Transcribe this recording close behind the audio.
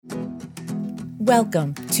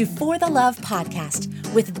Welcome to For the Love podcast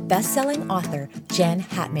with best-selling author Jen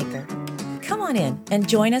Hatmaker. Come on in and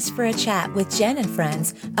join us for a chat with Jen and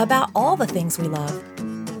friends about all the things we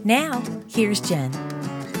love. Now, here's Jen.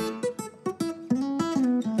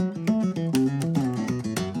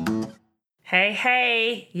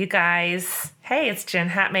 Hey, you guys. Hey, it's Jen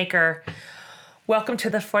Hatmaker. Welcome to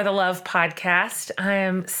the For the Love podcast. I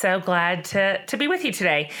am so glad to be with you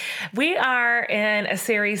today. We are in a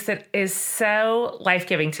series that is so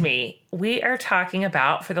life-giving to me. We are talking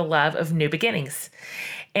about For the Love of New Beginnings.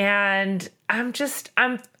 And I'm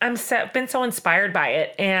been so inspired by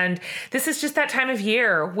it. And this is just that time of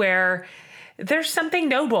year where there's something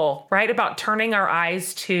noble, right, about turning our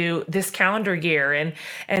eyes to this calendar year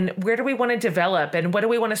and where do we want to develop and what do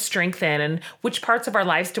we want to strengthen and which parts of our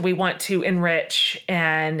lives do we want to enrich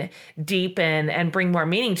and deepen and bring more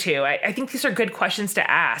meaning to? I think these are good questions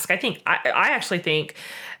to ask. I actually think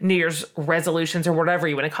New Year's resolutions or whatever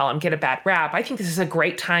you want to call them get a bad rap. I think this is a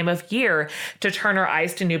great time of year to turn our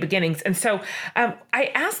eyes to new beginnings. And so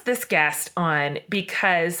I asked this guest on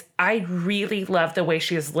because I really love the way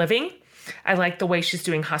she is living. I like the way she's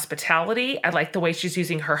doing hospitality. I like the way she's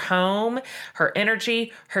using her home, her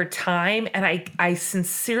energy, her time. And I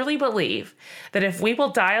sincerely believe that if we will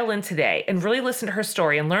dial in today and really listen to her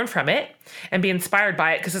story and learn from it and be inspired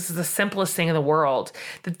by it, because this is the simplest thing in the world,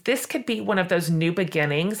 that this could be one of those new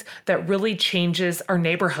beginnings that really changes our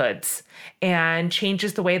neighborhoods and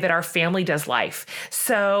changes the way that our family does life.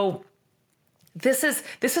 So this is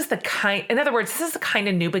the kind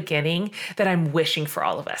of new beginning that I'm wishing for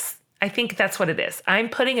all of us. I think that's what it is. I'm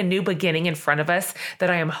putting a new beginning in front of us that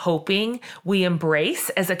I am hoping we embrace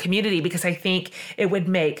as a community because I think it would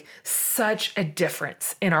make such a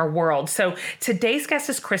difference in our world. So today's guest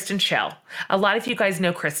is Kristen Schell. A lot of you guys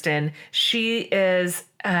know Kristen. She is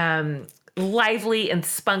lively and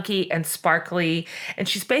spunky and sparkly, and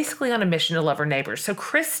she's basically on a mission to love her neighbors. So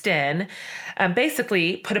Kristen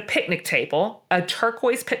basically put a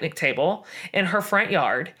turquoise picnic table in her front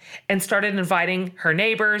yard and started inviting her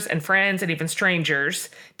neighbors and friends and even strangers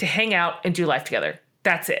to hang out and do life together.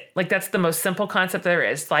 That's it. Like, that's the most simple concept there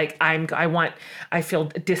is. Like, I feel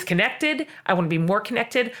disconnected. I want to be more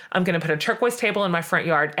connected. I'm going to put a turquoise table in my front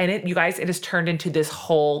yard. And you guys, it has turned into this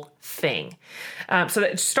whole thing. So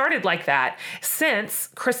it started like that since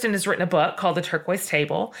Kristen has written a book called The Turquoise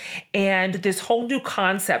Table, and this whole new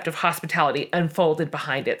concept of hospitality unfolded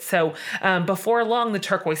behind it. So before long, the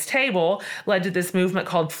Turquoise Table led to this movement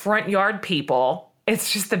called Front Yard People.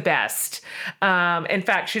 It's just the best. In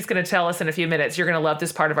fact, she's going to tell us in a few minutes, you're going to love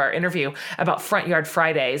this part of our interview about Front Yard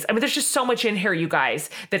Fridays. I mean, there's just so much in here, you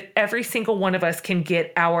guys, that every single one of us can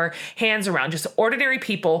get our hands around, just ordinary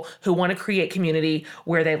people who want to create community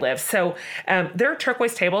where they live. So there are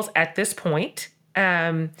turquoise tables at this point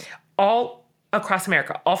all across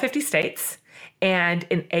America, all 50 states and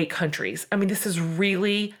in 8 countries. I mean, this is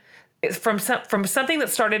really from something that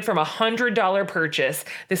started from $100 purchase,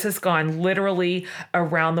 this has gone literally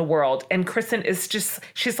around the world. And Kristen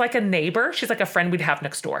she's like a neighbor. She's like a friend we'd have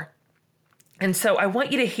next door. And so I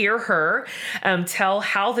want you to hear her tell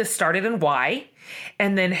how this started and why,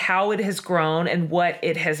 and then how it has grown and what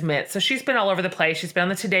it has meant. So she's been all over the place. She's been on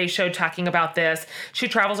the Today Show talking about this. She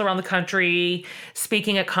travels around the country,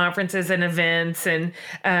 speaking at conferences and events and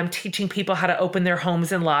teaching people how to open their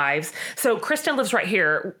homes and lives. So Kristen lives right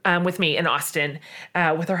here with me in Austin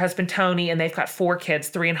with her husband, Tony, and they've got 4 kids,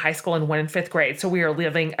 3 in high school and 1 in 5th grade. So we are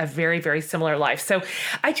living a very, very similar life. So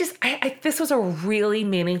this was a really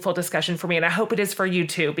meaningful discussion for me, and I hope it is for you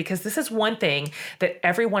too, because this is one thing that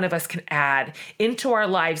every one of us can add into our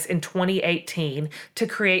lives in 2018 to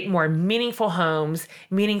create more meaningful homes,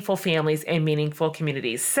 meaningful families, and meaningful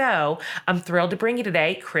communities. So I'm thrilled to bring you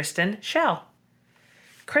today, Kristen Schell.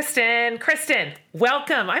 Kristen,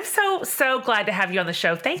 welcome. I'm so glad to have you on the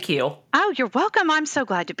show. Thank you. Oh, you're welcome. I'm so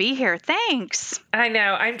glad to be here. Thanks. I know.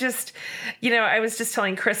 I was just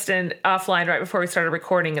telling Kristen offline right before we started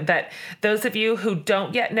recording that those of you who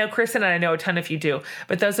don't yet know Kristen, and I know a ton of you do,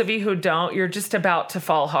 but those of you who don't, you're just about to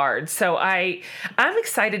fall hard. So I'm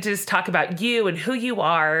excited to just talk about you and who you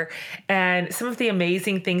are and some of the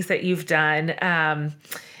amazing things that you've done.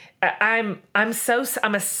 I'm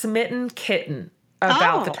a smitten kitten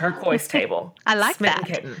about the turquoise table. I like smitten that.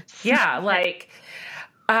 Kitten. Yeah. Like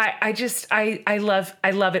I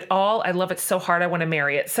love it all. I love it so hard. I want to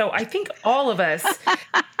marry it. So I think all of us,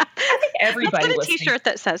 everybody Let's put a t-shirt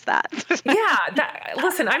that says that.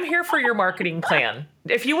 Listen, I'm here for your marketing plan.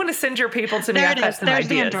 If you want to send your people to me, there I've it got is. some There's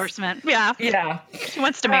ideas. the endorsement. Yeah. She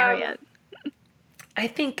wants to marry it. I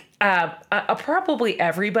think probably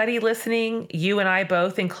everybody listening, you and I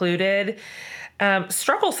both included,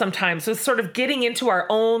 struggle sometimes with sort of getting into our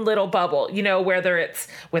own little bubble, whether it's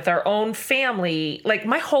with our own family. Like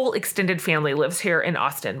my whole extended family lives here in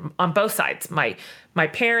Austin on both sides. My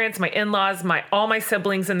parents, my in-laws, all my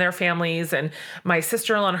siblings and their families, and my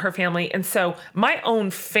sister-in-law and her family. And so my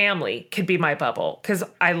own family could be my bubble because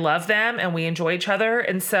I love them and we enjoy each other.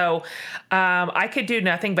 And so I could do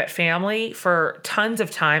nothing but family for tons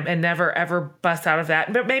of time and never, ever bust out of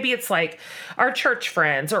that. But maybe it's like our church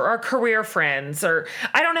friends or our career friends, or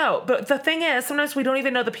I don't know. But the thing is, sometimes we don't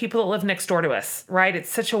even know the people that live next door to us, right? It's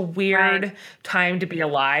such a weird time to be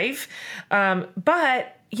alive.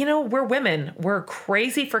 But we're women. We're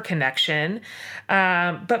crazy for connection.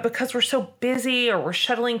 But because we're so busy, or we're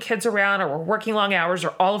shuttling kids around, or we're working long hours,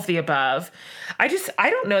 or all of the above, I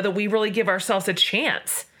don't know that we really give ourselves a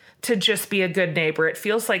chance to just be a good neighbor. It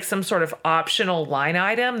feels like some sort of optional line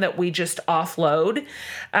item that we just offload.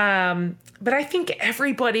 But I think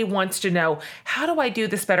everybody wants to know, how do I do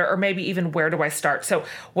this better? Or maybe even, where do I start? So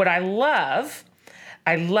what I love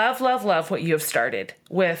what you have started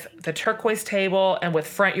with the turquoise table and with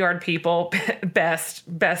front yard people.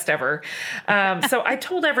 best ever. So I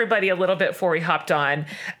told everybody a little bit before we hopped on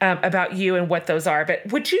about you and what those are. But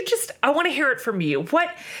I want to hear it from you.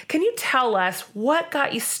 Can you tell us what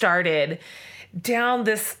got you started down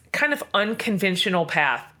this kind of unconventional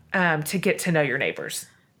path to get to know your neighbors?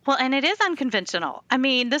 Well, and it is unconventional. I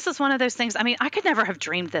mean, this is one of those things. I mean, I could never have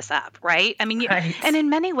dreamed this up, right? I mean, right. And in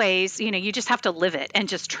many ways, you just have to live it and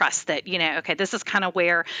just trust that, okay, this is kind of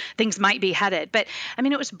where things might be headed. But I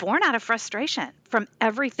mean, it was born out of frustration from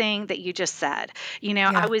everything that you just said.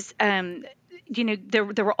 I was, there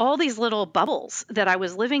were all these little bubbles that I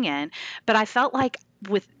was living in, but I felt like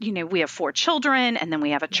we have 4 children, and then we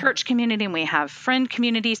have a church community, and we have friend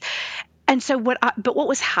communities. And so what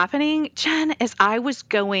was happening, Jen, is I was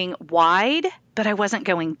going wide, but I wasn't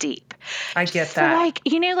going deep. I get that.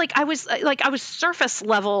 I was surface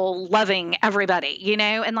level loving everybody,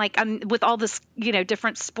 and I'm with all this,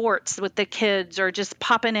 different sports with the kids, or just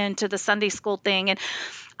popping into the Sunday school thing. And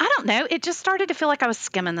I don't know, it just started to feel like I was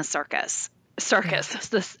skimming the circus.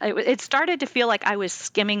 It started to feel like I was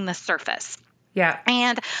skimming the surface. Yeah.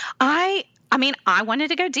 And I wanted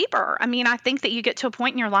to go deeper. I mean, I think that you get to a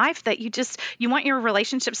point in your life that you want your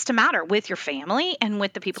relationships to matter with your family and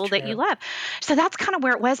with the people that you love. So that's kind of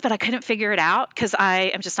where it was, but I couldn't figure it out because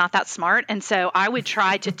I am just not that smart. And so I would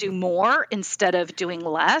try to do more instead of doing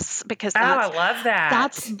less, because I love that.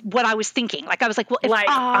 That's what I was thinking. Like, I was like, well,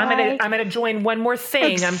 I'm going to join one more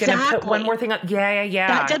thing. Exactly. I'm going to put one more thing up.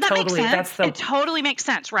 Yeah. That totally. Make sense? It totally makes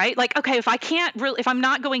sense, right? Like, okay, if I'm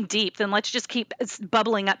not going deep, then let's just keep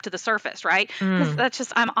bubbling up to the surface, right? Because that's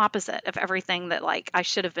just, I'm opposite of everything that I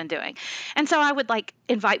should have been doing. And so I would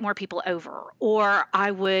invite more people over, or I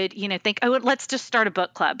would, think, let's just start a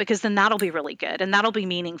book club, because then that'll be really good and that'll be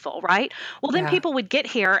meaningful, right? Well, then people would get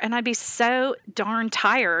here and I'd be so darn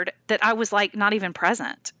tired that I was not even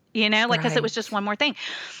present, because it was just one more thing.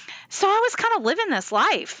 So I was kind of living this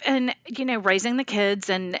life and, raising the kids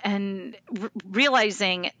and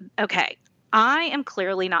realizing, okay, I am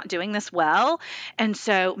clearly not doing this well. And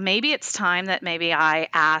so maybe it's time that maybe I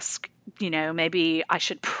ask, maybe I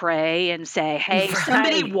should pray and say, hey,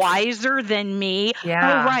 somebody wiser than me.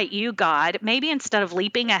 Yeah. Oh, right, you, God. Maybe instead of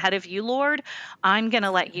leaping ahead of you, Lord, I'm going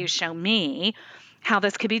to let you show me how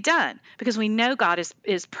this could be done, because we know God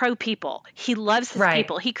is pro people. He loves his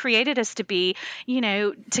people. He created us to be,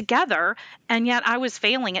 together. And yet I was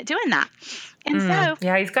failing at doing that. And so,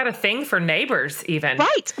 he's got a thing for neighbors even.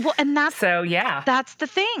 Right. Well, and that's the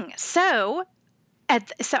thing. So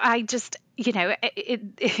I just,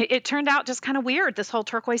 it turned out just kind of weird, this whole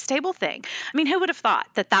turquoise table thing. I mean, who would have thought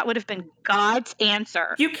that would have been God's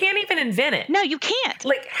answer? You can't even invent it. No, you can't.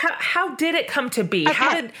 How did it come to be?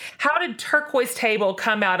 Okay. How did turquoise table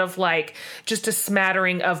come out of just a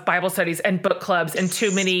smattering of Bible studies and book clubs and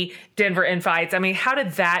too many Denver invites? I mean, how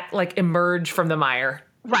did that emerge from the mire?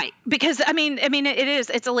 Right. Because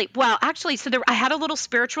it's a leap. Well, actually, I had a little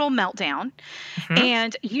spiritual meltdown,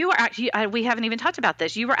 and you were actually, we haven't even talked about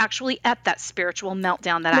this. You were actually at that spiritual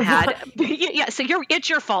meltdown that I had. Yeah. So it's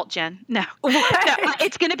your fault, Jen. No,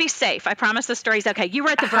 it's going to be safe. I promise the story's okay. You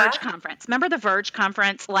were at the Verge conference. Remember the Verge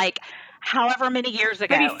conference? However many years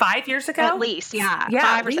ago. Maybe 5 years ago? At least, yeah.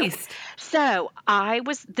 5 or 6. So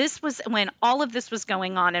this was when all of this was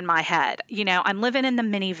going on in my head. I'm living in the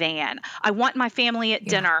minivan. I want my family at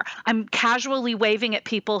dinner. I'm casually waving at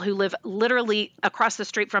people who live literally across the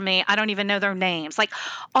street from me. I don't even know their names.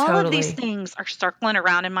 All of these things are circling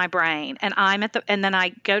around in my brain. And and then I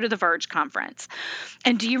go to the Verge conference.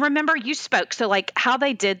 And do you remember you spoke? So how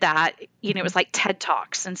they did that, it was like TED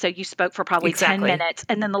Talks. And so you spoke for probably 10 minutes,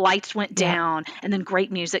 and then the lights went went down, and then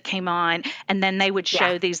great music came on, and then they would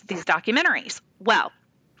show these documentaries. Well,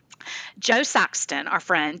 Joe Saxton, our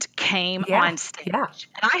friend, came on stage. Yeah.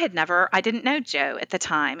 And I didn't know Joe at the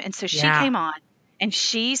time. And so she came on, and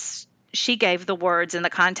she gave the words in the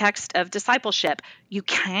context of discipleship: you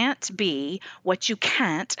can't be what you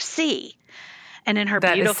can't see. And in her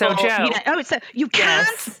that beautiful, is so Joe. You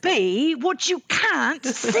can't be what you can't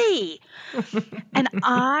see. And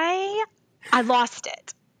I lost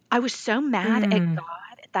it. I was so mad at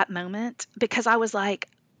God at that moment, because I was like,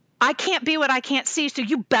 I can't be what I can't see, so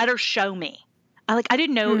you better show me. I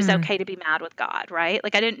didn't know it was okay to be mad with God, right?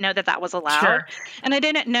 Like, I didn't know that was allowed. Sure. And I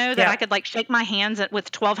didn't know that I could like shake my hands with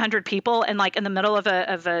 1,200 people and like in the middle of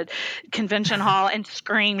a convention hall and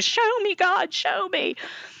scream, "Show me, God, show me."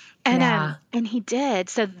 And he did.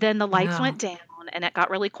 So then the lights went down, and it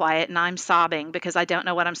got really quiet, and I'm sobbing because I don't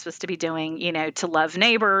know what I'm supposed to be doing, to love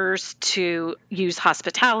neighbors, to use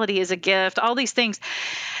hospitality as a gift, all these things.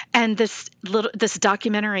 And this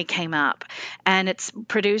documentary came up, and it's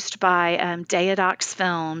produced by Dayadox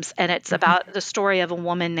Films, and it's about the story of a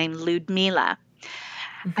woman named Ludmila.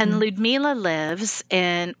 And Ludmila lives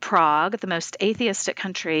in Prague, the most atheistic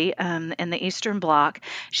country in the Eastern Bloc.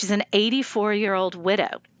 She's an 84-year-old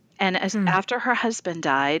widow. And after her husband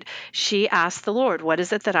died, she asked the Lord, "What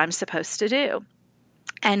is it that I'm supposed to do?"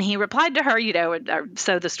 And he replied to her,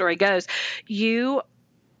 so the story goes, you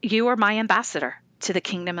are my ambassador to the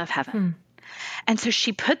kingdom of heaven. And so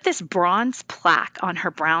she put this bronze plaque on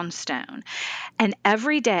her brownstone, and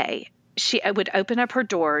every day she would open up her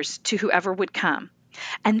doors to whoever would come.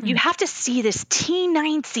 And you have to see this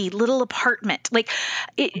teeny little apartment. Like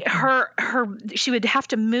she would have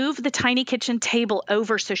to move the tiny kitchen table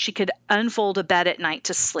over so she could unfold a bed at night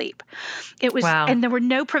to sleep. It was, and there were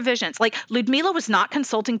no provisions. Like, Ludmila was not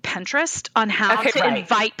consulting Pinterest on how to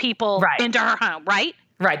invite people into her home, right?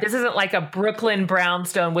 Right. This isn't like a Brooklyn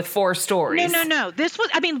brownstone with 4 stories. No. This was,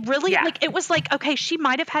 really, like, it was like, okay, she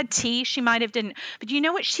might have had tea, she might have didn't. But you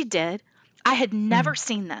know what she did? I had never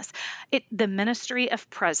seen this. The ministry of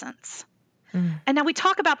presence. And now we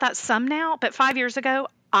talk about that some now, but 5 years ago,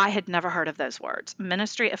 I had never heard of those words,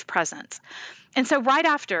 ministry of presence. And so right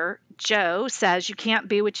after Joe says, you can't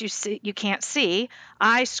be what you can't see,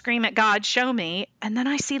 I scream at God, show me. And then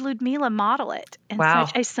I see Ludmila model it in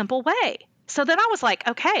such a simple way. So then I was like,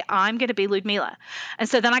 okay, I'm going to be Ludmila. And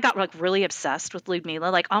so then I got like really obsessed with Ludmila.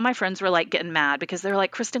 Like, all my friends were like getting mad because they're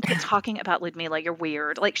like, "Kristen, quit talking about Ludmila. You're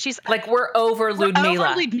weird." Like, she's like, we're over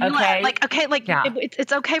Ludmila. Okay.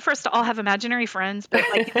 It's okay for us to all have imaginary friends, but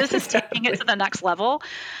like, this is taking it to the next level.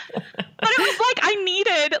 But it was like, I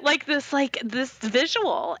needed this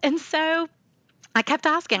visual. And so I kept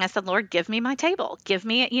asking. I said, "Lord, give me my table. Give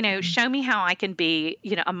me, show me how I can be,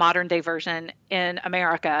 a modern day version in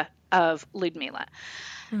America of Ludmila."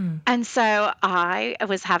 And so I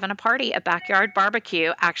was having a backyard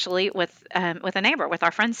barbecue, actually, with a neighbor, with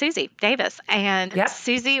our friend Susie Davis. And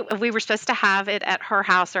Susie, we were supposed to have it at her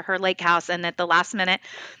house or her lake house, and at the last minute,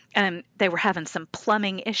 they were having some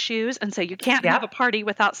plumbing issues, and so you can't have a party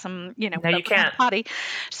without some, no, you can't. Potty.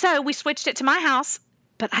 So we switched it to my house.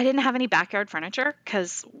 But I didn't have any backyard furniture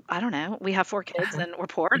because, I don't know, we have 4 kids and we're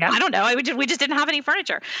poor. I don't know. We just didn't have any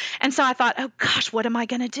furniture. And so I thought, oh, gosh, what am I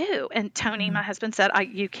going to do? And Tony, my husband, said,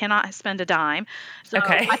 you cannot spend a dime. So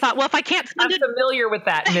I thought, well, if I can't spend I'm familiar with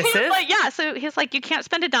that, Mrs. So he's like, you can't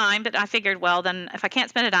spend a dime. But I figured, well, then if I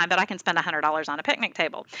can't spend a dime, but I can spend $100 on a picnic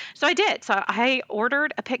table. So I did. So I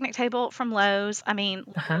ordered a picnic table from Lowe's.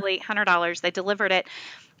 Literally $100. They delivered it.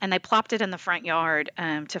 And they plopped it in the front yard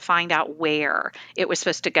to find out where it was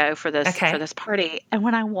supposed to go for this party. And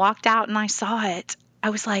when I walked out and I saw it, I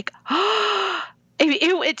was like, oh,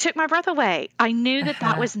 it took my breath away. I knew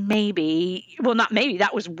that was that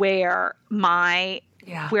was where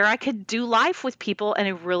where I could do life with people in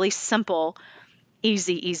a really simple,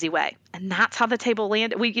 easy way. And that's how the table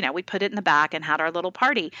landed. We put it in the back and had our little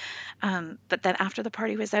party. But then after the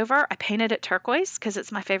party was over, I painted it turquoise because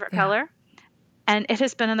it's my favorite color. And it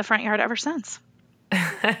has been in the front yard ever since.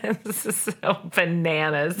 This is so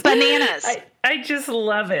bananas. I just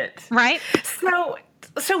love it. Right?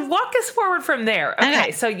 So walk us forward from there.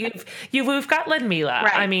 Okay. So we've got Ludmila.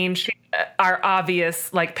 Right. She, our obvious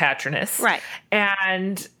patroness. Right.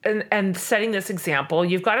 And setting this example,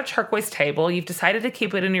 you've got a turquoise table. You've decided to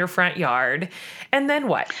keep it in your front yard. And then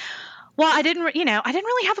what? Well, I didn't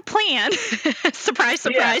really have a plan. Surprise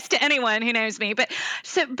to anyone who knows me. But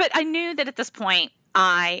I knew that at this point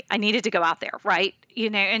I needed to go out there, right?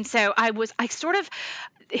 And so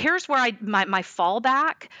here's where my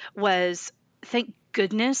fallback was, thank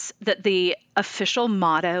goodness that the official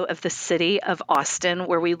motto of the city of Austin,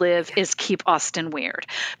 where we live, is keep Austin weird.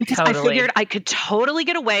 Because I Totally. figured I could totally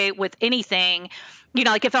get away with anything.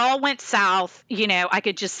 Like if it all went south, I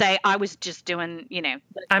could just say I was just doing,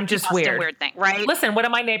 I'm just Austin weird thing, right? Listen, one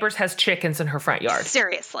of my neighbors has chickens in her front yard.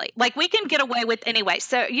 Seriously, like we can get away with anyway.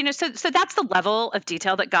 So, so that's the level of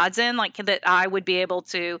detail that God's in, like that I would be able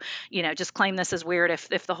to, just claim this as weird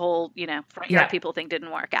if the whole, front yard people thing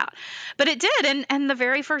didn't work out. But it did. And the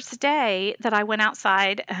very first day that I went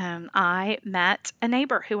outside, I met a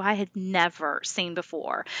neighbor who I had never seen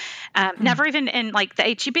before. Never even in like the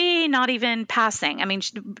HEB, not even passing. I mean,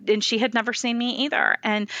 she had never seen me either.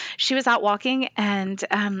 And she was out walking and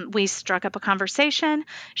we struck up a conversation.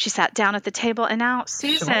 She sat down at the table, and now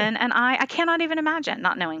Susan and I cannot even imagine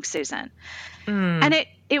not knowing Susan. And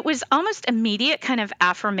it was almost immediate kind of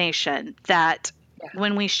affirmation that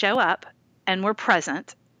when we show up and we're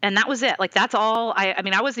present, and that was it. Like that's all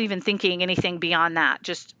I wasn't even thinking anything beyond that.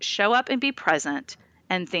 Just show up and be present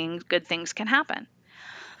and good things can happen.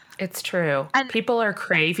 It's true. And people are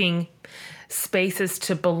craving spaces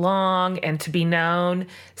to belong and to be known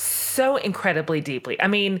so incredibly deeply. I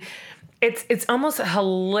mean, it's almost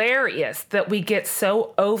hilarious that we get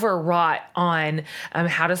so overwrought on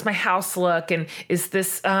how does my house look, and is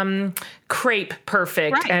this crepe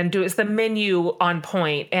perfect, right. And is the menu on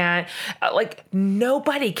point, and like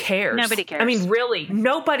nobody cares. Nobody cares. I mean, really,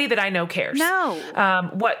 nobody that I know cares. No.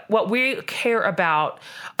 What we care about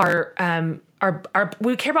are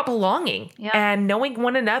we care about belonging and knowing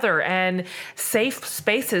one another and safe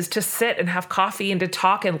spaces to sit and have coffee and to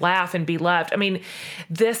talk and laugh and be loved. I mean,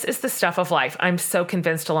 this is the stuff of life. I'm so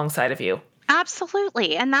convinced alongside of you.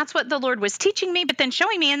 Absolutely. And that's what the Lord was teaching me, but then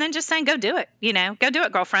showing me and then just saying, go do it, go do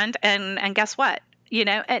it, girlfriend. And guess what,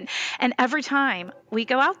 and every time we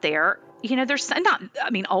go out there, there's not,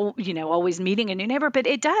 always meeting a new neighbor, but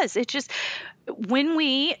it does. It just, when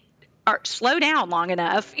we slow down long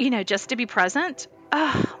enough, just to be present.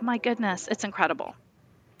 Oh my goodness. It's incredible.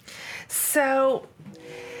 So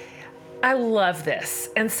I love this.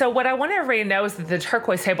 And so what I want everybody to know is that the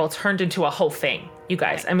turquoise table turned into a whole thing, you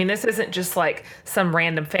guys. I mean, this isn't just like some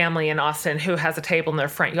random family in Austin who has a table in their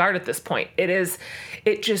front yard at this point.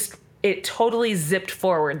 It totally zipped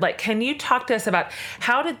forward. Like, can you talk to us about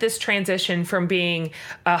how did this transition from being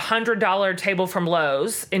 $100 table from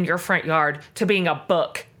Lowe's in your front yard to being a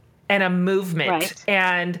book and a movement? Right.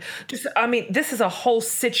 And just, I mean, this is a whole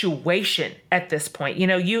situation at this point.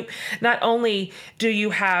 You not only do you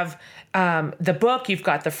have the book, you've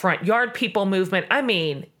got the front yard people movement. I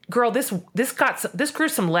mean, girl, this grew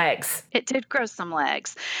some legs. It did grow some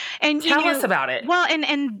legs. And tell us about it. Well,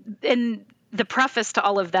 and the preface to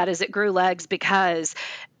all of that is it grew legs because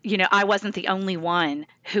I wasn't the only one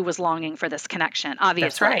who was longing for this connection, obviously.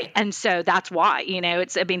 That's right. And so that's why,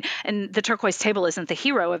 and the turquoise table isn't the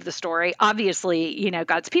hero of the story. Obviously,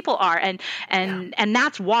 God's people are, and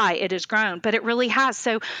that's why it has grown, but it really has.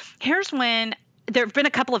 So here's when there have been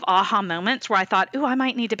a couple of aha moments where I thought, ooh, I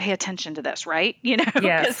might need to pay attention to this, right?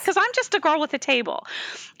 Yes. Because I'm just a girl with a table.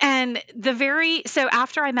 And so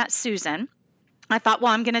after I met Susan, I thought,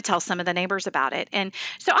 well, I'm going to tell some of the neighbors about it. And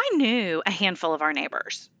so I knew a handful of our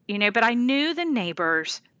neighbors, but I knew the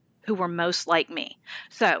neighbors who were most like me.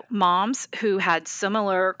 So moms who had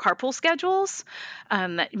similar carpool schedules,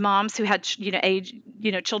 moms who had,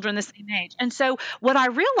 children the same age. And so what I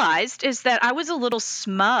realized is that I was a little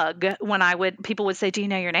smug when people would say, do you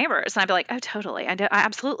know your neighbors? And I'd be like, oh, totally.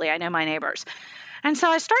 Absolutely. I know my neighbors. And so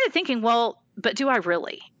I started thinking, well, but do I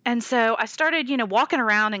really? And so I started, walking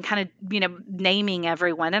around and kind of, naming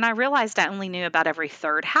everyone. And I realized I only knew about every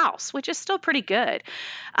third house, which is still pretty good.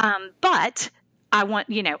 But I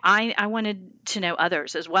wanted to know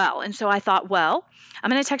others as well. And so I thought, well,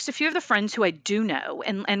 I'm going to text a few of the friends who I do know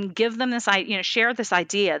and give them this, share this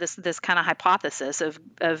idea, this kind of hypothesis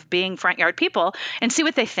of being front yard people and see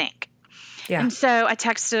what they think. Yeah. And so I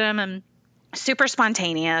texted them and super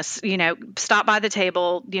spontaneous, stop by the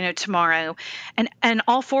table, tomorrow. And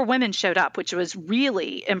all 4 women showed up, which was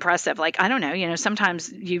really impressive. Like, I don't know,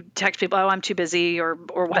 sometimes you text people, oh, I'm too busy or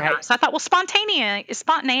whatnot. Right. So I thought, well,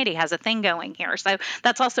 spontaneity has a thing going here. So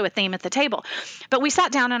that's also a theme at the table. But we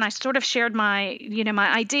sat down and I sort of shared my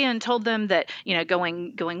idea and told them that,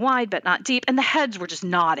 going wide, but not deep. And the heads were just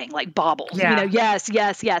nodding like baubles, yes,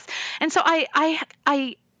 yes, yes. And so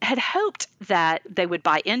I had hoped that they would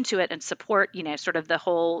buy into it and support, sort of the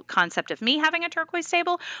whole concept of me having a turquoise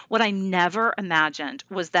table. What I never imagined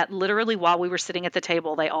was that literally while we were sitting at the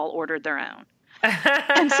table, they all ordered their own.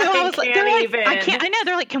 And so I was like, I can't, I know.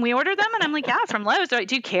 They're like, can we order them? And I'm like, yeah, from Lowe's. They're like,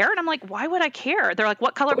 do you care? And I'm like, why would I care? They're like,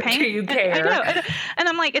 what color paint? Do you care? And I know. And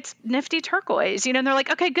I'm like, it's nifty turquoise, and they're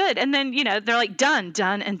like, okay, good. And then, they're like, done,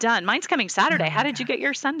 and done. Mine's coming Saturday. How did you get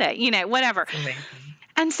yours Sunday? Whatever.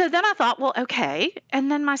 And so then I thought, well, okay.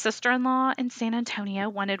 And then my sister-in-law in San Antonio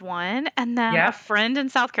wanted one, and then a friend in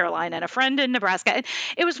South Carolina and a friend in Nebraska. And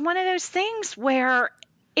it was one of those things where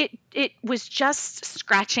it was just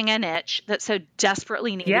scratching an itch that so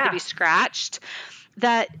desperately needed to be scratched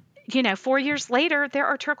that, 4 years later, there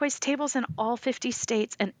are turquoise tables in all 50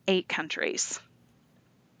 states and 8 countries.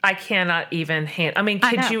 I cannot even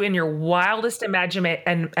could you in your wildest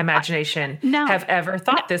imagination have ever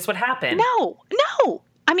thought this would happen? No.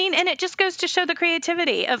 And it just goes to show the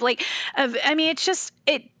creativity it's just,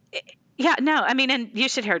 yeah, no, and you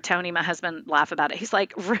should hear Tony, my husband, laugh about it. He's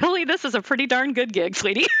like, really? This is a pretty darn good gig,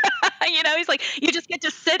 sweetie. He's like, you just get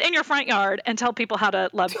to sit in your front yard and tell people how to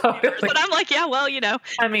love totally. But I'm like, yeah, well,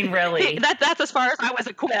 really. That's as far as I was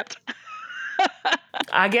equipped.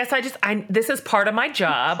 I guess this is part of my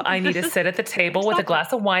job. I need to sit at the table with a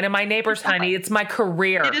glass of wine and my neighbors, honey. It's my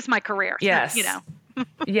career. It is my career. Yes.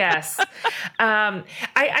 Yes.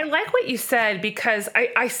 I like what you said, because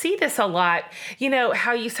I see this a lot,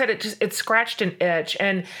 how you said it scratched an itch.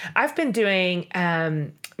 And I've been doing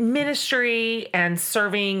ministry and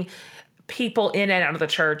serving people in and out of the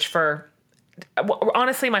church for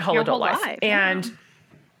honestly my whole adult life. And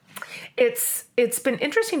it's been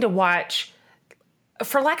interesting to watch,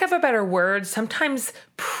 for lack of a better word, sometimes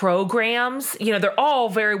programs, they're all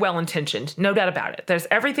very well intentioned, no doubt about it. There's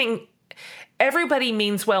everybody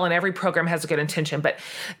means well, and every program has a good intention, but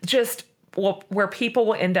just where people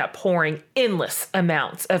will end up pouring endless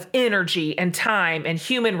amounts of energy and time and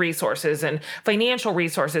human resources and financial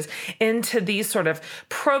resources into these sort of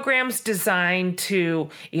programs designed to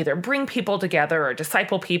either bring people together or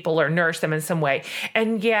disciple people or nourish them in some way.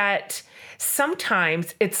 And yet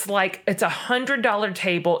sometimes it's like it's $100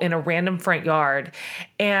 table in a random front yard.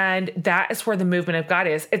 And that is where the movement of God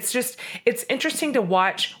is. It's interesting to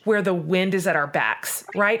watch where the wind is at our backs,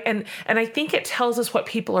 right? And I think it tells us what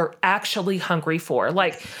people are actually hungry for.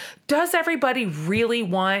 Like, does everybody really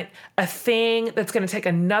want a thing that's going to take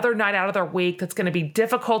another night out of their week, that's going to be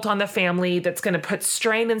difficult on the family, that's going to put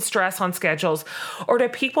strain and stress on schedules? Or do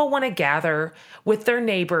people want to gather with their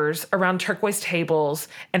neighbors around turquoise tables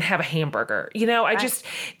and have a hamburger?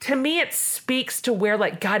 To me, it speaks to where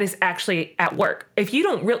God is actually at work. If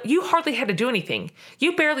you hardly had to do anything.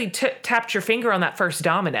 You barely tapped your finger on that first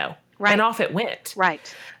domino, and off it went.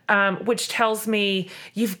 Right. Which tells me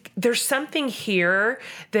there's something here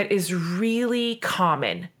that is really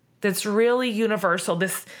common, that's really universal,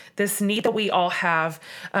 this need that we all have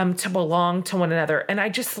to belong to one another. And I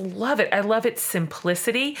just love it. I love its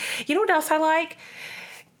simplicity. You know what else I like?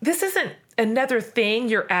 This isn't another thing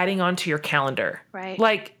you're adding onto your calendar.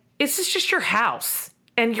 Right. It's just your house,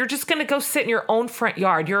 and you're just going to go sit in your own front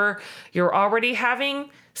yard. You're already having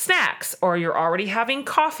snacks, or you're already having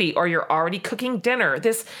coffee, or you're already cooking dinner.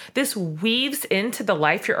 This weaves into the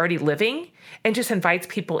life you're already living and just invites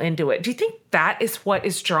people into it. Do you think that is what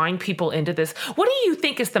is drawing people into this? What do you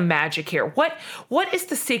think is the magic here? What is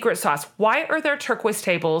the secret sauce? Why are there turquoise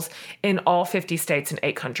tables in all 50 states and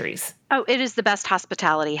 8 countries? Oh, it is the best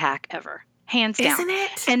hospitality hack ever. Hands down. Isn't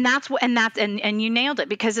it? And you nailed it,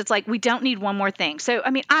 because it's like, we don't need one more thing. So,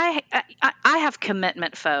 I have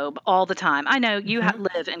commitment phobe all the time. I know you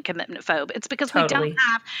live in commitment phobe. It's because we don't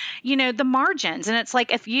have, the margins. And it's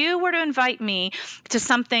like, if you were to invite me to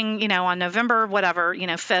something, on November,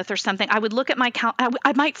 5th or something, I would look at my calendar.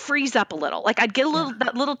 I might freeze up a little. Like, I'd get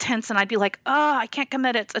that little tense, and I'd be like, oh, I can't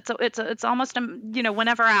commit. It's almost,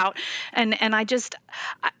 whenever out. And I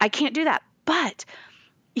can't do that. But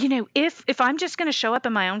if I'm just going to show up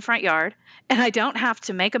in my own front yard, and I don't have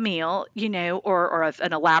to make a meal, or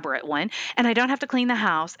an elaborate one, and I don't have to clean the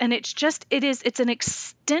house, and it's an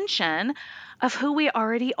extension of who we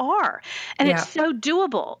already are. And it's so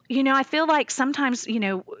doable. I feel like sometimes,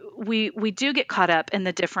 we do get caught up in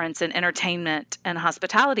the difference in entertainment and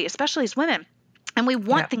hospitality, especially as women. And we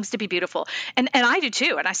want things to be beautiful. And I do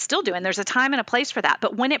too. And I still do. And there's a time and a place for that.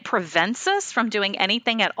 But when it prevents us from doing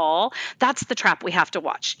anything at all, that's the trap we have to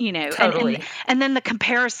watch, Totally. And then the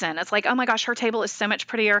comparison. It's like, oh my gosh, her table is so much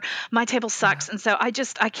prettier. My table sucks. And so I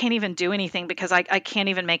can't even do anything because I can't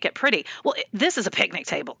even make it pretty. Well, this is a picnic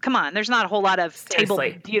table. Come on. There's not a whole lot of table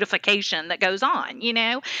beautification that goes on,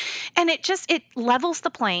 And it levels the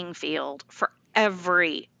playing field for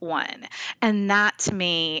everyone. And that to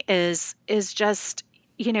me is just,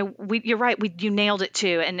 you're right. You nailed it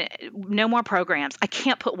too. And no more programs. I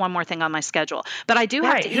can't put one more thing on my schedule, but I do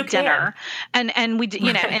have Right. to Who eat dinner. can? And we,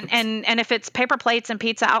 Right. and if it's paper plates and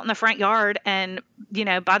pizza out in the front yard, and,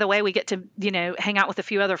 by the way, we get to, hang out with a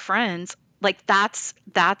few other friends, like that's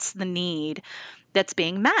the need that's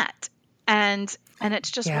being met. And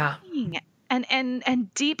it's just Yeah. working.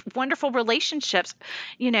 And deep, wonderful relationships,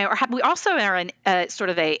 we also are in sort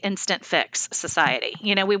of a instant fix society.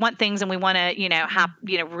 We want things and we want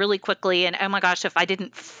to, really quickly. And oh my gosh, if I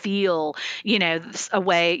didn't feel, a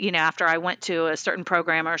way, after I went to a certain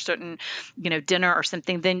program or a certain, dinner or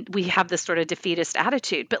something, then we have this sort of defeatist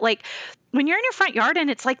attitude. But like when you're in your front yard and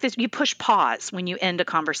it's like this, you push pause when you end a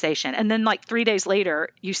conversation. And then like 3 days later,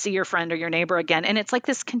 you see your friend or your neighbor again. And it's like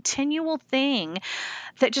this continual thing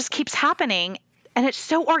that just keeps happening. And it's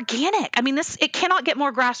so organic. I mean, it cannot get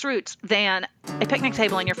more grassroots than a picnic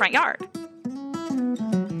table in your front yard.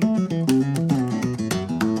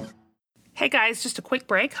 Hey guys, just a quick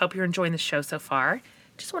break. Hope you're enjoying the show so far.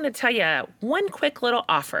 Just want to tell you one quick little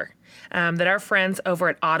offer that our friends over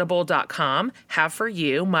at audible.com have for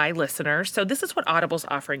you, my listeners. So this is what Audible's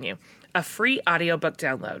offering you. A free audiobook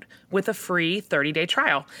download with a free 30-day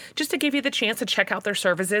trial, just to give you the chance to check out their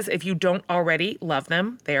services if you don't already love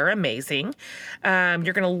them. They're amazing.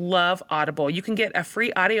 You're going to love Audible. You can get a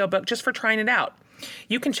free audiobook just for trying it out.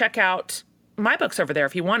 You can check out my books over there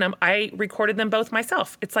if you want them. I recorded them both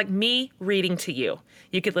myself. It's like me reading to you.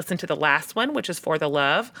 You could listen to the last one, which is For the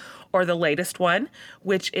Love, or the latest one,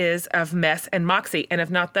 which is of Mess and Moxie. And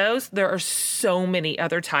if not those, there are so many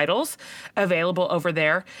other titles available over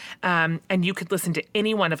there. And you could listen to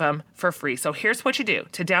any one of them for free. So here's what you do.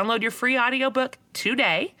 To download your free audiobook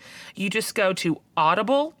today, you just go to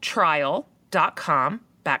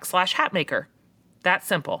audibletrial.com/hatmaker. That's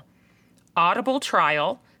simple.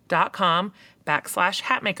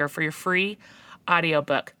 audibletrial.com/hatmaker for your free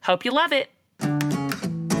audiobook. Hope you love it.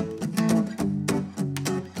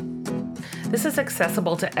 This is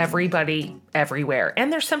accessible to everybody, everywhere.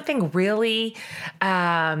 And there's something really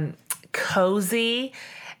cozy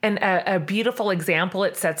and a beautiful example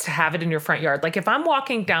it sets to have it in your front yard. Like if I'm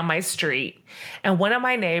walking down my street and one of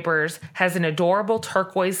my neighbors has an adorable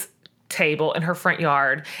turquoise table in her front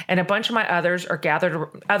yard and a bunch of my other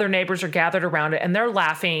neighbors are gathered around it and they're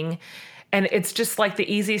laughing, and it's just like the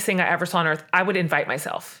easiest thing I ever saw on earth, I would invite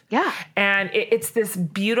myself. Yeah. And it's this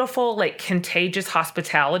beautiful, like contagious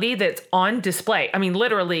hospitality that's on display. I mean,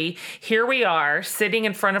 literally, here we are sitting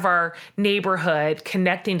in front of our neighborhood,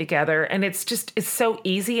 connecting together. And it's so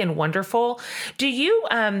easy and wonderful. Do you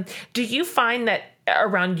find that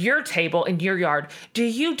around your table in your yard, do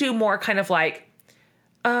you do more kind of like,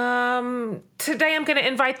 today I'm going to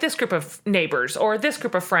invite this group of neighbors or this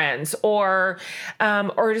group of friends, or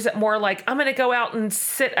is it more like I'm going to go out and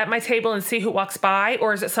sit at my table and see who walks by,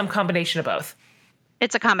 or is it some combination of both?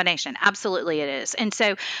 It's a combination. Absolutely it is. And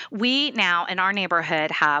so we now in our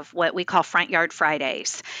neighborhood have what we call Front Yard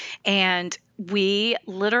Fridays. And we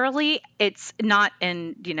literally, it's not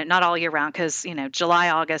not all year round because, July,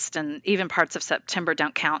 August, and even parts of September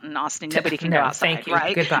don't count in Austin. Nobody can go outside, thank you.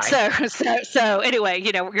 right? Goodbye. So anyway,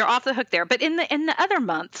 you're off the hook there. But in the other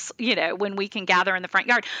months, when we can gather in the front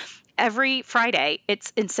yard, every Friday,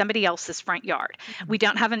 it's in somebody else's front yard. We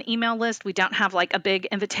don't have an email list. We don't have like a big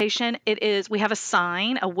invitation. We have a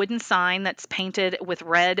wooden sign that's painted with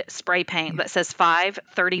red spray paint that says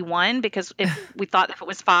 5:31, because if we thought if it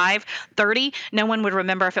was 5:30, no one would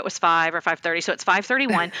remember if it was 5 or 5:30. So it's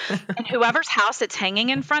 5:31. And whoever's house it's hanging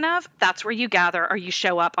in front of, that's where you gather or you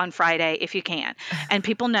show up on Friday if you can. And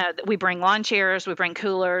people know that we bring lawn chairs, we bring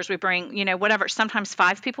coolers, we bring, whatever. Sometimes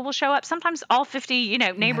 5 people will show up. Sometimes all 50,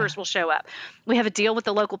 neighbors will show up. We have a deal with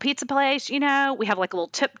the local pizza place, we have like a little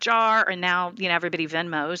tip jar, and now, everybody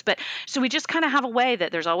Venmos. But so we just kind of have a way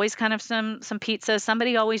that there's always kind of some pizza.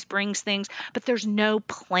 Somebody always brings things, but there's no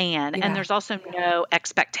plan and there's also no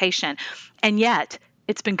expectation. And yet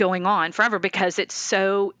it's been going on forever because it's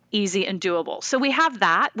so easy and doable. So we have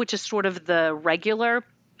that, which is sort of the regular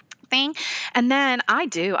thing. And then I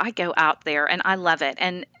go out there and I love it.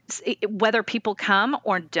 And whether people come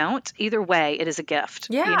or don't, either way, it is a gift.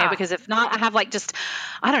 Yeah. Because if not, I have like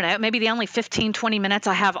I don't know, maybe the only 15, 20 minutes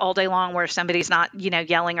I have all day long where somebody's not,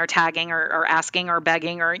 yelling or tagging or asking or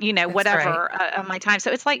begging or, whatever on my time.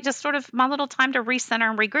 So it's like just sort of my little time to recenter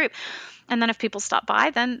and regroup. And then if people stop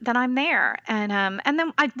by, then I'm there. And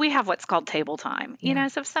then we have what's called table time,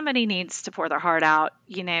 so if somebody needs to pour their heart out,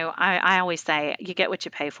 I always say you get what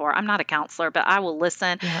you pay for. I'm not a counselor, but I will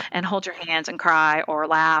listen and hold your hands and cry or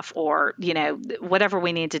laugh laugh or, whatever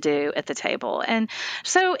we need to do at the table. And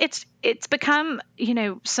so it's become,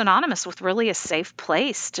 synonymous with really a safe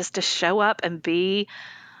place just to show up and be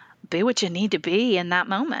what you need to be in that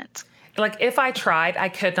moment. Like if I tried, I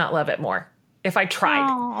could not love it more. If I tried.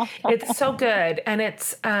 Aww. It's so good. And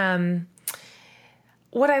it's,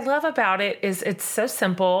 what I love about it is it's so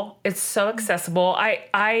simple. It's so accessible.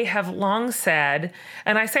 I have long said,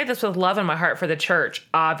 and I say this with love in my heart for the church,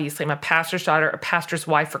 obviously. I'm a pastor's daughter, a pastor's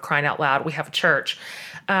wife, for crying out loud. We have a church.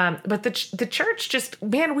 But the church just,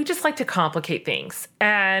 man, we just like to complicate things.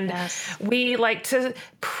 And Yes. we like to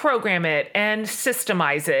program it and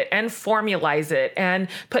systemize it and formalize it and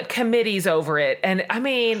put committees over it. And I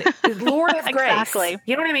mean, Lord have grace. Exactly.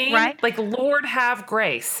 You know what I mean? Right. Like, Lord have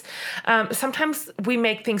grace. Sometimes we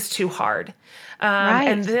make things too hard. Right.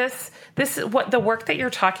 And this is what the work that you're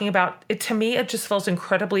talking about, to me, it just feels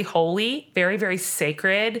incredibly holy, very, very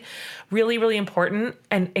sacred, really, really important,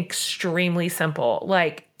 and extremely simple.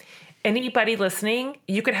 Like, anybody listening,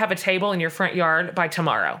 you could have a table in your front yard by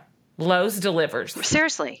tomorrow. Lowe's delivers.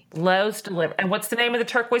 Seriously. Lowe's delivers. And what's the name of the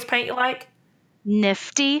turquoise paint you like?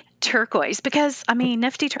 Nifty turquoise, because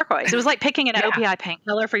nifty turquoise. It was like picking an OPI paint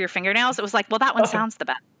color for your fingernails. It was like, well, that one sounds the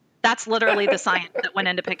best. That's literally the science that went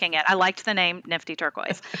into picking it. I liked the name Nifty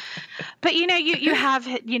Turquoise. But you have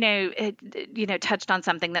touched on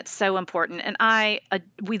something that's so important, and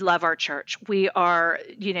we love our church. We are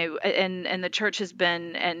and the church has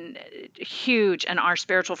been huge in our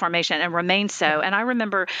spiritual formation and remains so. And I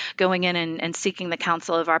remember going in and seeking the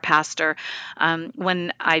counsel of our pastor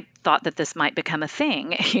when I thought that this might become a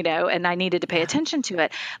thing, and I needed to pay attention to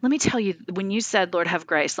it. Let me tell you, when you said, Lord have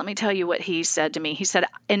grace, let me tell you what he said to me. He said,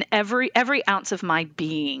 in every ounce of my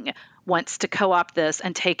being wants to co-opt this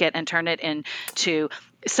and take it and turn it into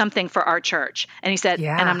something for our church. And he said,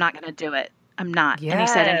 and I'm not going to do it. I'm not. Yes. And he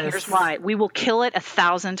said, and here's why. We will kill it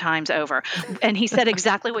 1,000 times over. And he said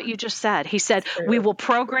exactly what you just said. He said, we will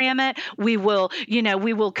program it. We will,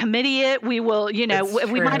 we will committee it. We will,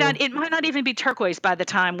 it might not even be turquoise by the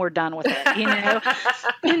time we're done with it,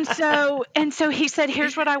 And so he said,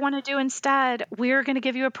 here's what I want to do instead. We're going to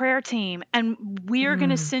give you a prayer team, and we are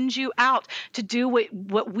going to send you out to do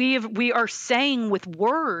what we are saying with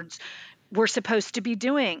words we're supposed to be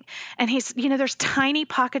doing. And there's tiny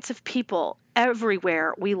pockets of people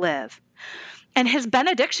everywhere we live. And his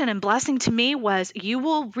benediction and blessing to me was, you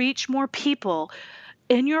will reach more people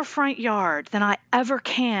in your front yard than I ever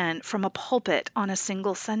can from a pulpit on a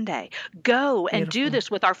single Sunday. Go and do this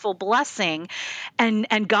with our full blessing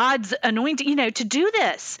and God's anointing, to do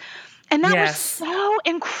this. And that was so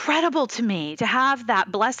incredible to me, to have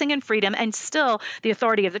that blessing and freedom and still the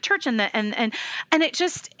authority of the church. And it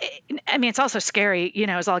just, it's also scary,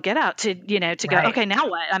 as I'll get out to go, okay, now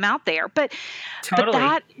what? I'm out there. But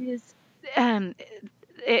that is,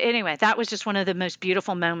 anyway, that was just one of the most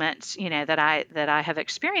beautiful moments, that I have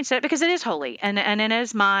experienced it, because it is holy. And it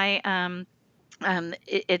is my,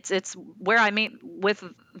 it's where I meet with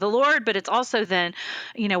the Lord, but it's also then,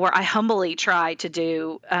 where I humbly try to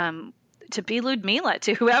do, to be Ludmila,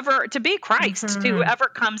 to be Christ, to whoever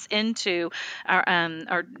comes into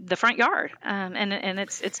our the front yard. And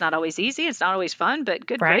it's not always easy. It's not always fun, but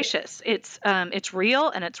good gracious, it's real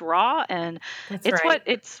and it's raw, and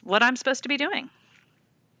it's what I'm supposed to be doing.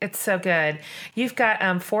 It's so good. You've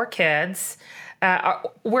got 4 kids.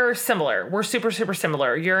 We're similar. We're super, super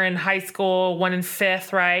similar. You're in high school, 1 in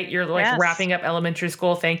 5th, right? You're wrapping up elementary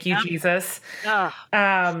school. Thank you, Jesus.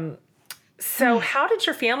 So how did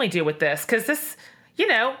your family deal with this? Because this,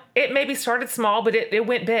 it maybe started small, but it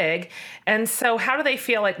went big. And so how do they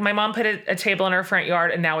feel? Like, my mom put a table in our front yard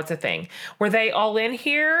and now it's a thing. Were they all in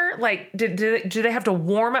here? Like, do they have to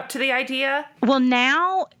warm up to the idea? Well,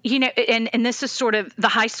 now, and this is sort of the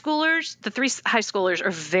high schoolers, the 3 high schoolers are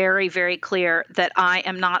very, very clear that I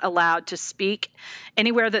am not allowed to speak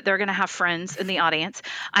anywhere that they're going to have friends in the audience.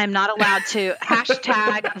 I am not allowed to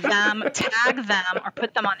hashtag them, tag them, or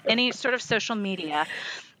put them on any sort of social media.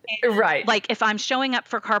 Right. Like, if I'm showing up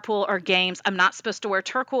for carpool or games, I'm not supposed to wear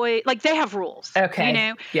turquoise. Like, they have rules.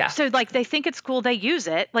 Okay. Yeah. So, like, they think it's cool. They use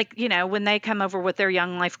it. Like, when they come over with their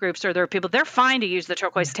young life groups or their people, they're fine to use the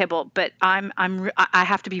turquoise table. But I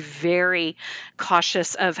have to be very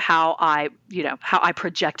cautious of how I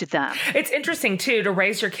project them. It's interesting too to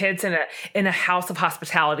raise your kids in a house of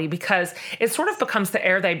hospitality, because it sort of becomes the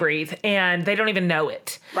air they breathe and they don't even know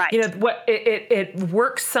it. Right. It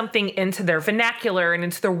works something into their vernacular and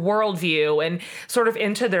into their worldview and sort of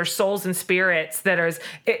into their souls and spirits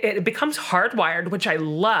it becomes hardwired, which I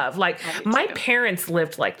love. Like my parents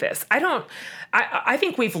lived like this. I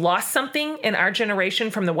think we've lost something in our generation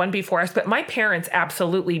from the one before us, but my parents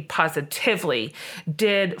absolutely positively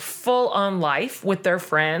did full on life with their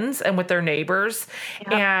friends and with their neighbors.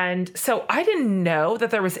 Yep. And so I didn't know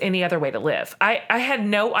that there was any other way to live. I had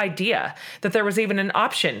no idea that there was even an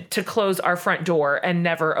option to close our front door and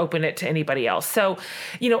never open it to anybody else. So,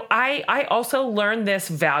 I also learned this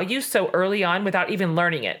value so early on without even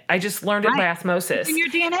learning it. I just learned it by osmosis. It's in your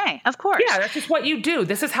DNA, of course. Yeah, that's just what you do.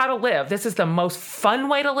 This is how to live. This is the most fun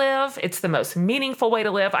way to live. It's the most meaningful way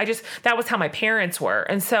to live. That was how my parents were.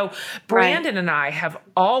 And so Brandon and I have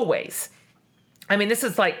always, this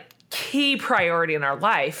is like key priority in our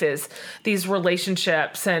life is these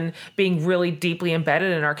relationships and being really deeply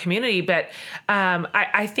embedded in our community. But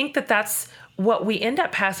I think that that's what we end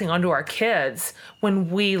up passing on to our kids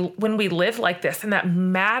when we live like this. And that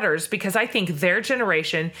matters because I think their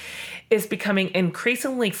generation is becoming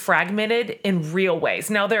increasingly fragmented in real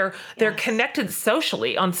ways. Now they're connected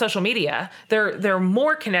socially on social media. They're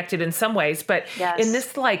more connected in some ways, but in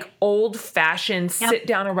this like old fashioned sit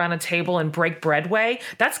down around a table and break bread way,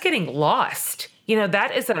 that's getting lost.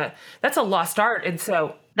 That's a lost art. And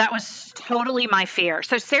so that was totally my fear.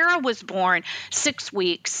 So Sarah was born 6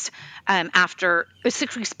 weeks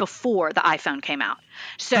before the iPhone came out.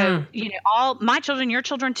 So, all my children, your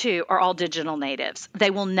children too, are all digital natives.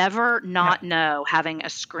 They will never not know having a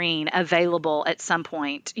screen available at some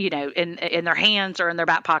point, in their hands or in their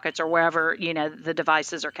back pockets or wherever, the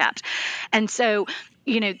devices are kept. And so,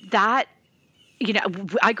 that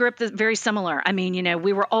I grew up very similar.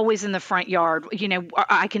 We were always in the front yard.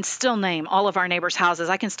 I can still name all of our neighbors' houses.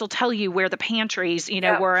 I can still tell you where the pantries,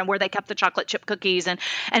 were and where they kept the chocolate chip cookies. And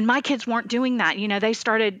my kids weren't doing that.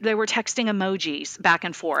 They were texting emojis back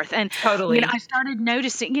and forth. And totally. I started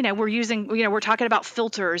noticing, we're talking about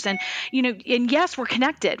filters and yes, we're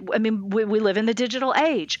connected. We live in the digital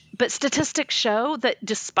age, but statistics show that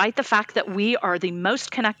despite the fact that we are the most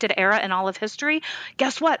connected era in all of history,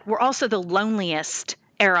 guess what? We're also the loneliest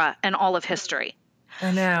era in all of history.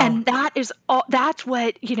 I know. And that's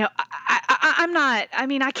what,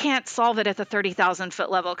 I can't solve it at the 30,000 foot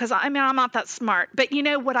level because I'm not that smart, but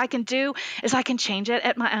what I can do is I can change it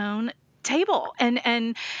at my own table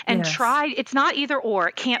and try. It's not either or.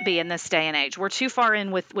 It can't be in this day and age. We're too far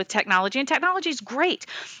in with technology, and technology is great,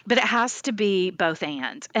 but it has to be both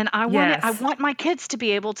and. And I want my kids to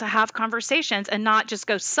be able to have conversations and not just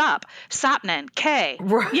go sapnin, K.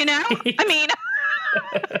 Right.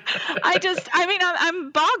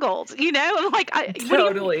 I'm boggled,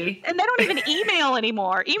 totally. And they don't even email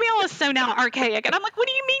anymore. Email is so now archaic. And I'm like, what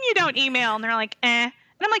do you mean you don't email? And they're like, And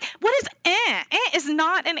I'm like, what is eh? Eh is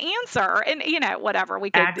not an answer. And, whatever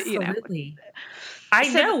we could, Absolutely. I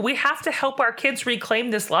know we have to help our kids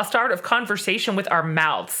reclaim this lost art of conversation with our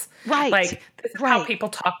mouths. Right. Like this is how people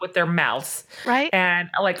talk with their mouths. Right. And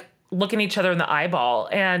looking each other in the eyeball.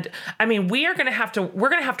 And we're going to have to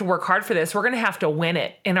work hard for this. We're going to have to win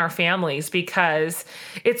it in our families because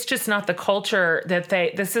it's just not the culture that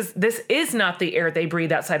this is not the air they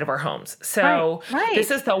breathe outside of our homes. So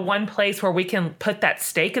This is the one place where we can put that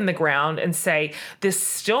stake in the ground and say, this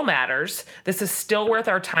still matters. This is still worth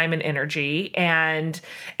our time and energy. And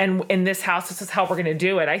in this house, this is how we're going to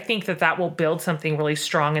do it. I think that will build something really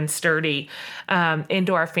strong and sturdy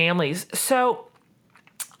into our families. So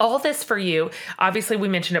all this for you, obviously we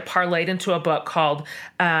mentioned it parlayed into a book called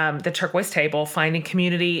The Turquoise Table, Finding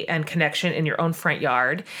Community and Connection in Your Own Front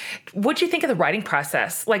Yard. What'd you think of the writing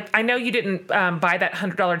process? I know you didn't buy that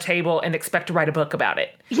 $100 table and expect to write a book about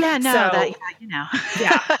it. Yeah, no,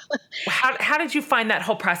 Yeah. How did you find that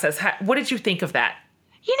whole process? What did you think of that?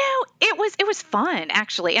 It was fun,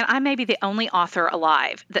 actually. And I may be the only author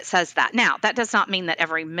alive that says that. Now, that does not mean that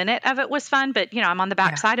every minute of it was fun, but, I'm on the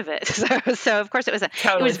back side of it. So, of course, it was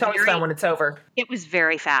always fun when it's over. It was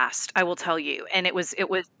very fast, I will tell you. And it was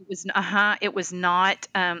not,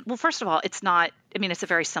 well, first of all, it's not, it's a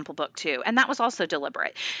very simple book too. And that was also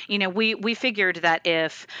deliberate. We figured that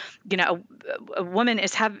if, a woman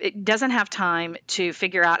doesn't have time to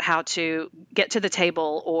figure out how to get to the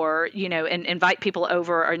table or, and invite people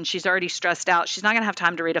over, and she's already stressed out, she's not going to have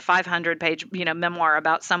time to read a 500-page, memoir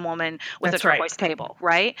about some woman with a turquoise table.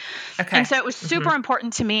 Right. Okay. And so it was super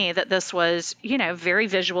important to me that this was, very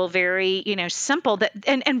visual, very, simple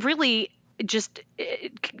and really just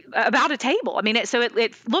about a table.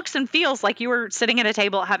 It looks and feels like you were sitting at a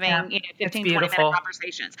table having 15, 20-minute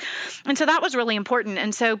conversations. And so that was really important.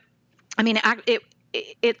 And so,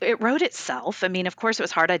 it wrote itself. I mean, of course, it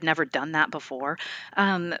was hard. I'd never done that before,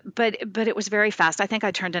 but it was very fast. I think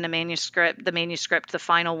I turned in the manuscript, the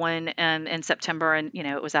final one, in September, and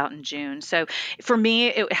it was out in June. So for me,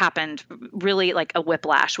 it happened really like a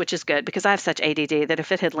whiplash, which is good because I have such ADD that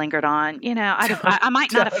if it had lingered on, I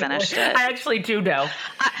might not have finished it. I actually do know.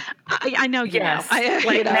 I know you yes.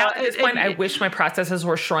 know. Now at this point, I wish my processes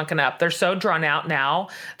were shrunken up. They're so drawn out now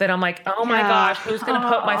that I'm like, oh my gosh, who's going to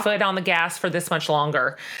put my foot on the gas for this much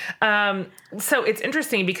longer? So it's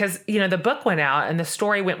interesting because, the book went out and the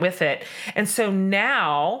story went with it. And so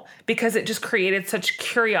now, because it just created such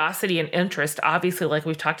curiosity and interest, obviously, like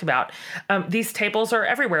we've talked about, these tables are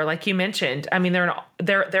everywhere, like you mentioned. I mean,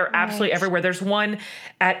 they're absolutely everywhere. There's one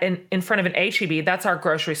in front of an H-E-B. That's our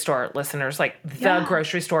grocery store, listeners. Like the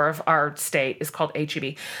grocery store of our state is called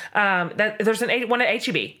H-E-B. There's one at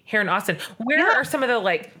H-E-B here in Austin. Where are some of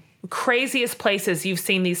the craziest places you've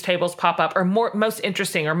seen these tables pop up, or most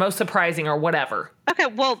interesting or most surprising or whatever? Okay,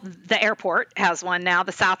 well, the airport has one now,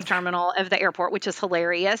 the South Terminal of the airport, which is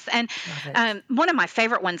hilarious. And one of my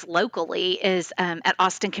favorite ones locally is at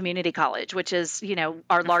Austin Community College, which is,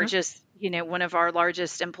 our largest one of our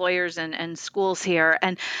largest employers and schools here.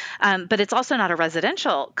 And but it's also not a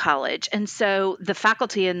residential college. And so the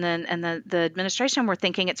faculty and the administration were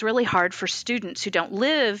thinking it's really hard for students who don't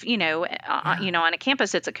live, on a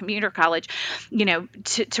campus. It's a commuter college,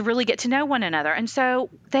 to really get to know one another. And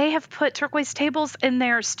so they have put turquoise tables in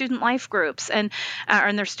their student life groups and or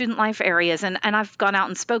in their student life areas. And I've gone out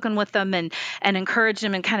and spoken with them and encouraged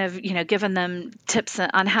them and kind of, given them tips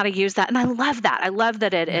on how to use that. And I love that. I love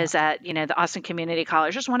that it is at, the Austin Community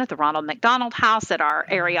College. There's one at the Ronald McDonald House, at our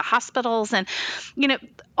area hospitals, and,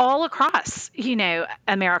 all across,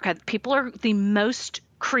 America, people are the most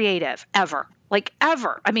creative ever. Like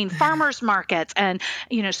ever. I mean, farmers markets and,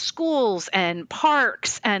 schools and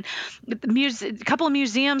parks and a couple of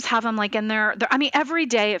museums have them like in their, I mean, every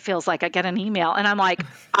day it feels like I get an email and I'm like,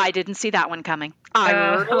 I didn't see that one coming. I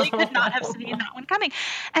really did not have seen that one coming.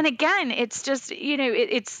 And again, it's just,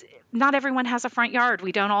 it's not everyone has a front yard.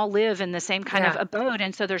 We don't all live in the same kind of abode.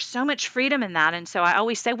 And so there's so much freedom in that. And so I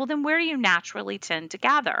always say, well, then where do you naturally tend to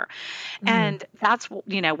gather? And that's,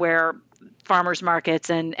 where farmers markets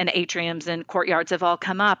and atriums and courtyards have all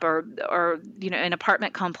come up, or in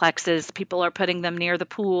apartment complexes, people are putting them near the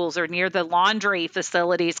pools or near the laundry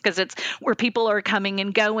facilities because it's where people are coming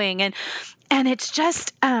and going. And it's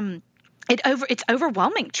just, it's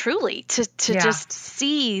overwhelming truly to just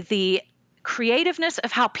see the creativeness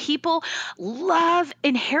of how people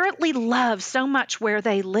inherently love so much where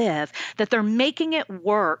they live that they're making it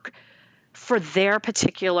work for their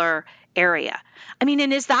particular area. I mean,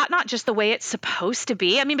 and is that not just the way it's supposed to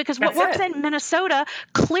be? I mean, because what works in Minnesota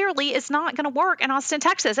clearly is not going to work in Austin,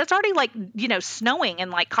 Texas. It's already snowing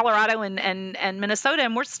in Colorado and Minnesota,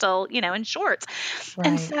 and we're still, in shorts. Right.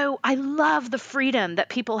 And so I love the freedom that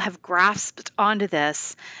people have grasped onto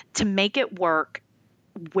this to make it work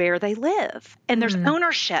where they live. And there's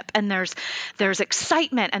ownership and there's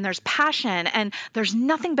excitement and there's passion, and there's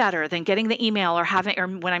nothing better than getting the email or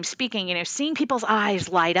when I'm speaking, seeing people's eyes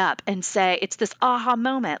light up and say, it's this aha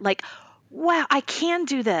moment, like, wow, I can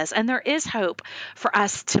do this. And there is hope for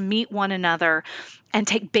us to meet one another and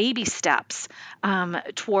take baby steps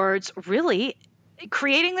towards really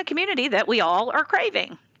creating the community that we all are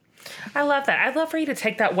craving. I love that. I'd love for you to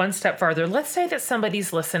take that one step further. Let's say that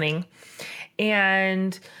somebody's listening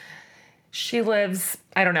and she lives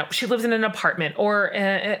in an apartment or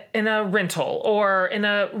in a rental or in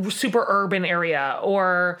a super urban area,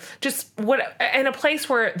 or just in a place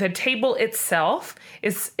where the table itself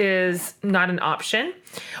is not an option.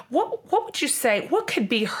 What would you say? What could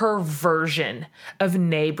be her version of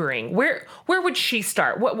neighboring? Where would she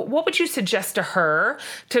start? What would you suggest to her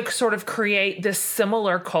to sort of create this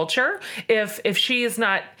similar culture if she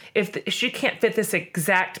can't fit this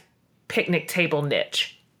exact picnic table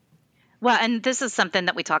niche? Well, and this is something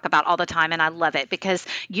that we talk about all the time, and I love it because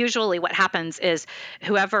usually what happens is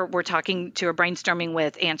whoever we're talking to or brainstorming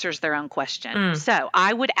with answers their own question. So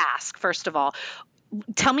I would ask, first of all,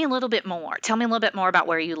 tell me a little bit more. Tell me a little bit more about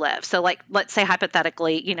where you live. So let's say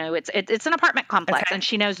hypothetically, it's an apartment complex and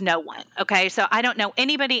she knows no one. Okay. So I don't know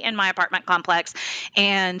anybody in my apartment complex,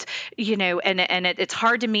 and, it's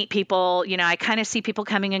hard to meet people. I kind of see people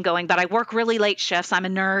coming and going, but I work really late shifts. I'm a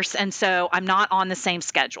nurse. And so I'm not on the same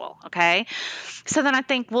schedule. Okay. So then I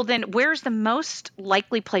think, well, then where's the most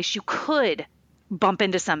likely place you could bump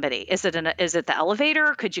into somebody? Is it the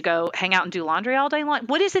elevator? Could you go hang out and do laundry all day long?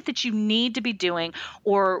 What is it that you need to be doing,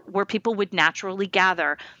 or where people would naturally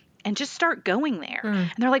gather? and just start going there.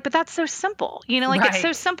 And they're like, but that's so simple, like it's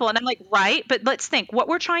so simple. And I'm like, right. But let's think what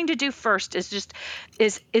we're trying to do first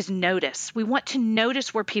is notice. We want to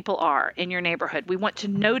notice where people are in your neighborhood. We want to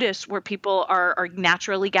notice where people are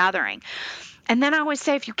naturally gathering. And then I always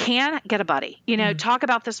say, if you can, get a buddy, talk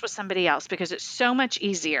about this with somebody else, because it's so much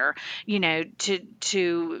easier,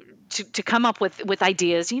 to come up with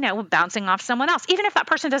ideas, bouncing off someone else, even if that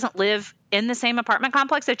person doesn't live in the same apartment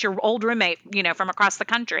complex that your old roommate, from across the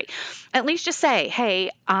country. At least just say,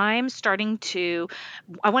 hey, I want to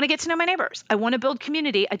get to know my neighbors. I want to build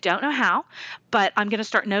community. I don't know how, but I'm going to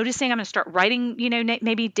start noticing. I'm going to start writing,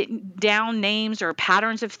 maybe down names or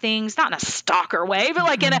patterns of things, not in a stalker way, but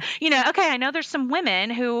like in a, okay, I know there's some women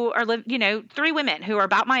who are 3 women who are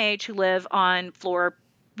about my age who live on floor,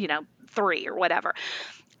 3 or whatever.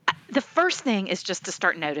 The first thing is just to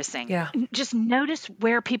start noticing. Yeah. Just notice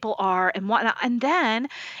where people are and whatnot. And then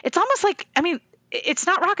it's almost like, it's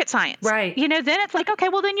not rocket science. Right. Then it's like, okay,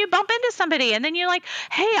 well, then you bump into somebody and then you're like,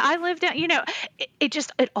 hey, I live down,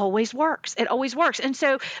 it always works. It always works. And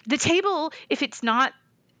so the table, if it's not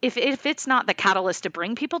the catalyst to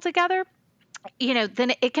bring people together,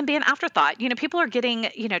 then it can be an afterthought. People are getting,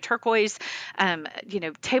 turquoise,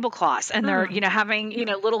 tablecloths, and they're, having,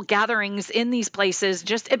 little gatherings in these places.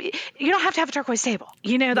 You don't have to have a turquoise table,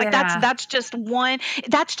 that's just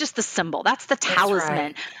the symbol. That's the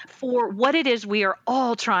talisman for what it is we are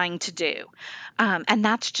all trying to do. And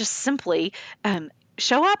that's just simply,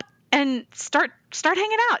 show up and start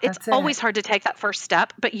hanging out. It's always hard to take that first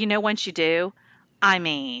step, but once you do,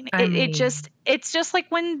 it's just like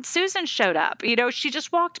when Susan showed up, she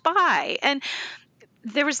just walked by and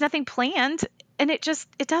there was nothing planned, and it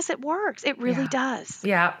works. It really does.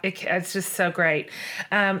 Yeah. It's just so great.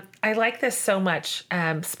 I like this so much,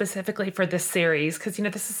 specifically for this series. 'Cause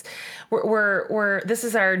this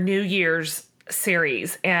is our New Year's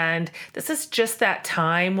series. And this is just that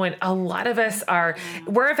time when a lot of us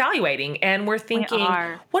we're evaluating and we're thinking,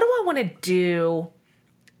 what do I want to do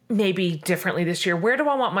maybe differently this year? Where do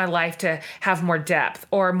I want my life to have more depth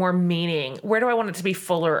or more meaning? Where do I want it to be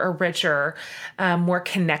fuller or richer, more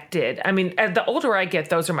connected? The older I get,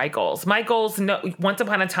 those are my goals. My goals, once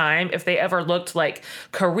upon a time, if they ever looked like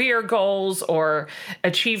career goals or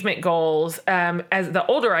achievement goals, as the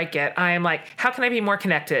older I get, I am like, how can I be more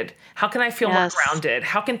connected? How can I feel more grounded?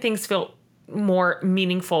 How can things feel more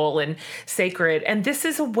meaningful and sacred? And this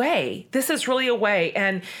is a way. This is really a way.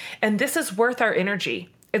 And this is worth our energy.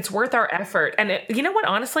 It's worth our effort. And you know what,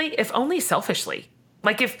 honestly, if only selfishly,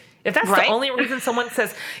 like if that's the only reason someone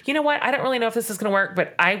says, you know what, I don't really know if this is going to work,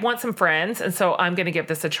 but I want some friends. And so I'm going to give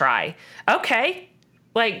this a try. Okay.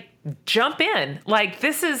 Like, jump in. Like,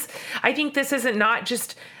 I think this isn't not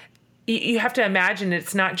just, you have to imagine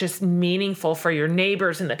it's not just meaningful for your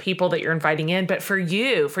neighbors and the people that you're inviting in, but for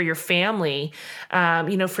you, for your family,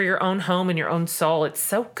 for your own home and your own soul. It's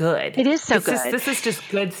so good. It is so good. This is just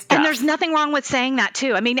good stuff. And there's nothing wrong with saying that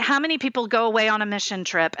too. How many people go away on a mission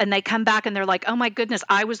trip and they come back and they're like, oh my goodness,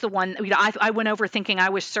 I was the one, I went over thinking I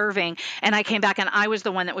was serving, and I came back and I was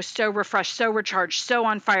the one that was so refreshed, so recharged, so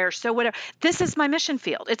on fire, so whatever. This is my mission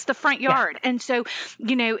field. It's the front yard. Yeah. And so,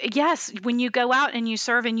 yes, when you go out and you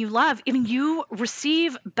serve and you love, you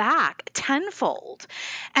receive back tenfold.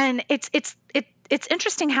 And it's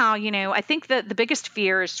interesting how, I think that the biggest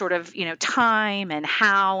fear is sort of, time and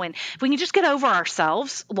how, and if we can just get over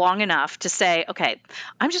ourselves long enough to say, okay,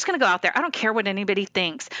 I'm just going to go out there. I don't care what anybody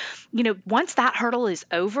thinks. Once that hurdle is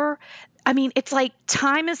over, it's like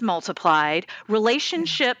time is multiplied,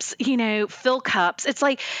 relationships, fill cups. It's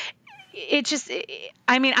like, I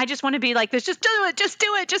just want to be like this. Just do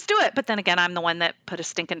it. But then again, I'm the one that put a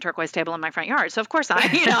stinking turquoise table in my front yard. So of course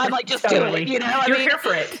I'm like, just totally. Do it. You're here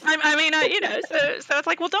for it. So it's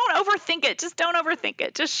like, well, don't overthink it. Just don't overthink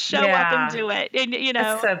it. Just show up and do it. And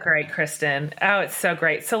It's so great, Kristen. Oh, it's so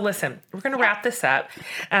great. So listen, we're going to wrap this up.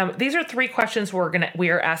 These are 3 questions we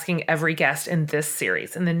are asking every guest in this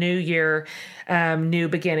series, in the New Year, New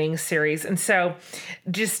Beginning series. And so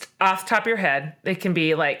just off the top of your head, it can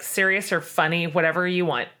be like serious or funny, whatever you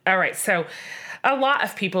want. All right. So a lot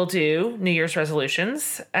of people do New Year's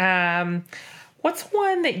resolutions. What's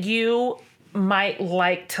one that you might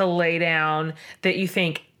like to lay down that you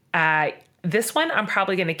think, this one I'm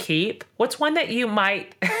probably going to keep? What's one that you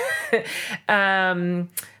might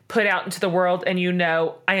put out into the world and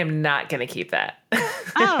I am not going to keep that?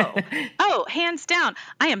 Oh, hands down.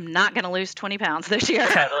 I am not going to lose 20 pounds this year.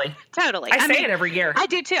 Totally. Totally. I say it every year. I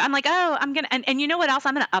do too. I'm like, I'm going to, and you know what else?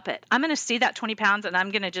 I'm going to up it. I'm going to see that 20 pounds and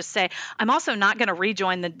I'm going to just say, I'm also not going to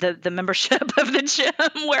rejoin the membership of the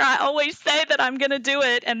gym where I always say that I'm going to do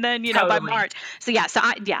it. And then, by March. So yeah,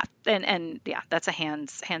 that's a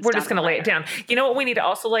hands We're just going to lay it down. You know what we need to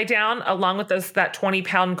also lay down along with that 20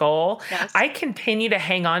 pound goal? Yes. I continue to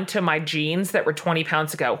hang on to my jeans that were 20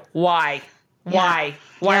 pounds ago. Why? Why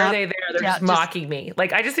are they there? They're just mocking me.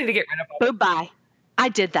 Like, I just need to get rid of them. Goodbye. I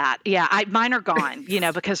did that. Yeah. Mine are gone,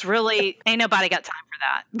 because really ain't nobody got time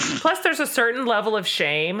for that. Plus there's a certain level of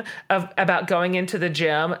shame about going into the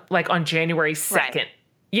gym, like on January 2nd. Right.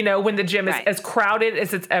 When the gym is as crowded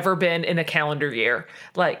as it's ever been in a calendar year.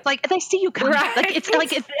 Like they see you coming. Right. Like, it's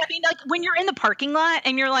like, when you're in the parking lot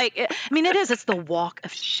and you're like, it's the walk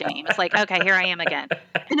of shame. It's like, okay, here I am again.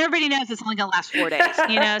 And everybody knows it's only going to last 4 days,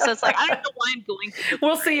 So it's like, I don't know why I'm going to.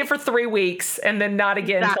 We'll see you for 3 weeks and then not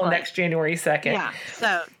again until next January 2nd. Yeah.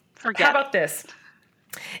 So forget How about this?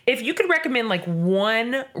 If you could recommend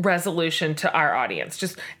one resolution to our audience,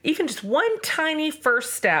 just one tiny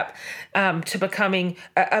first step to becoming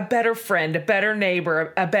a better friend, a better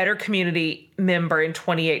neighbor, a better community member in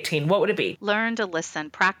 2018, what would it be? Learn to listen,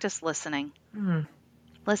 practice listening.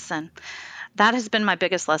 Listen. That has been my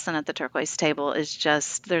biggest lesson at the Turquoise Table is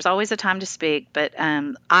just there's always a time to speak, but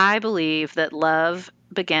I believe that love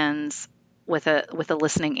begins with a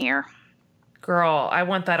listening ear. Girl, I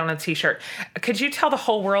want that on a t-shirt. Could you tell the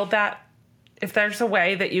whole world that? If there's a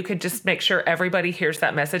way that you could just make sure everybody hears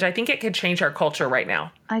that message, I think it could change our culture right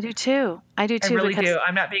now. I do too. I really do.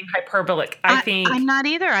 I'm not being hyperbolic. I'm not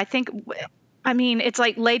either. I think, it's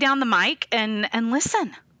like lay down the mic and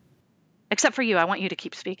listen. Except for you. I want you to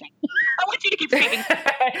keep speaking. I want you to keep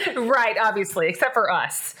speaking. Right, obviously. Except for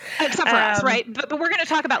us. Except for us, right? But we're going to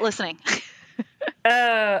talk about listening.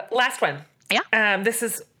 Last one. Yeah. This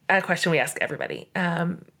is a question we ask everybody.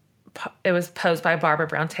 It was posed by Barbara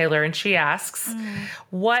Brown Taylor, and she asks,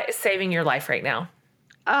 what is saving your life right now?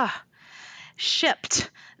 Shipped,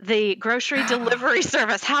 the grocery delivery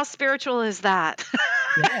service. How spiritual is that?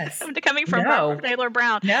 Yes. Coming from Barbara Taylor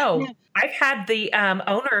Brown. No. I've had the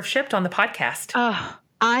owner of Shipped on the podcast.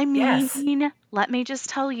 Yes. Let me just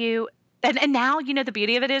tell you, and now, the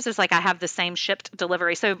beauty of it is like I have the same Shipped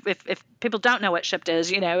delivery. So if people don't know what Shipped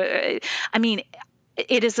is,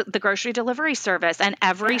 it is the grocery delivery service. And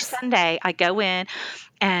every Sunday I go in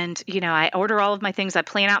and, I order all of my things. I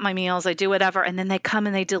plan out my meals. I do whatever. And then they come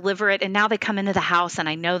and they deliver it. And now they come into the house and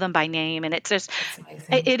I know them by name. And it's just,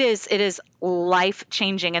 it is life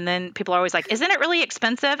changing. And then people are always like, isn't it really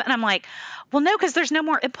expensive? And I'm like, well, no, because there's no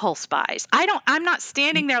more impulse buys. I'm not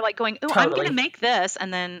standing there like going, I'm going to make this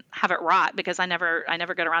and then have it rot because I never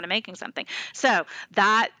get around to making something. So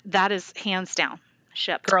that is hands down.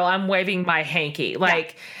 Shipped. Girl, I'm waving my hanky.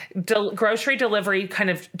 Grocery delivery kind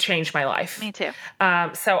of changed my life. Me too.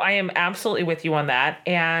 So I am absolutely with you on that.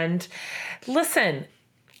 And listen,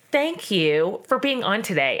 thank you for being on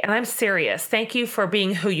today. And I'm serious. Thank you for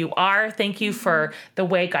being who you are. Thank you for the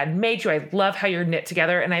way God made you. I love how you're knit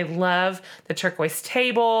together. And I love the Turquoise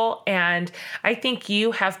Table. And I think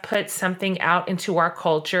you have put something out into our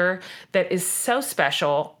culture that is so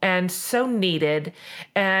special and so needed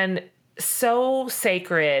and so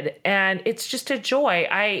sacred, and it's just a joy.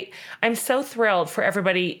 I'm so thrilled for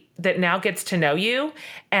everybody that now gets to know you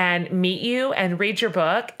and meet you and read your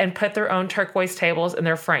book and put their own turquoise tables in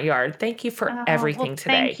their front yard. Thank you for everything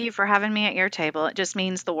today. Thank you for having me at your table. It just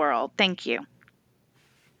means the world. Thank you.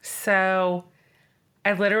 So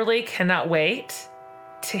I literally cannot wait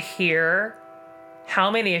to hear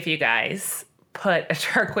how many of you guys put a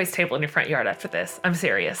turquoise table in your front yard after this. I'm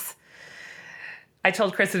serious. I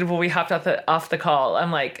told Kristen when we hopped off the call,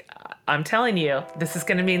 I'm like, I'm telling you, this is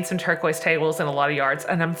going to mean some turquoise tables in a lot of yards,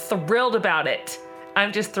 and I'm thrilled about it.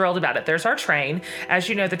 I'm just thrilled about it. There's our train. As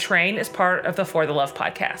you know, the train is part of the For the Love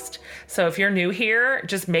podcast. So if you're new here,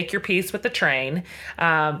 just make your peace with the train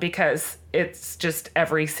because it's just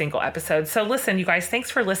every single episode. So listen, you guys, thanks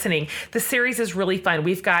for listening. The series is really fun.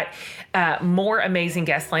 We've got more amazing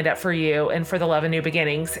guests lined up for you and for the Love and New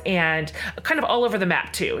Beginnings, and kind of all over the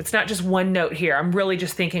map too. It's not just one note here. I'm really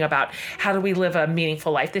just thinking about how do we live a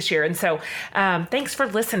meaningful life this year. And so thanks for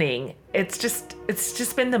listening. It's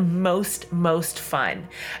just been the most fun.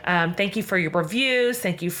 Thank you for your reviews.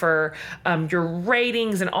 Thank you for your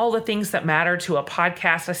ratings and all the things that matter to a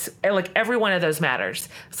podcast. Like every one of those matters.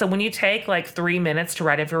 So when you take like 3 minutes to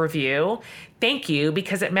write a review, thank you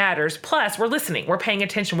because it matters. Plus, we're listening. We're paying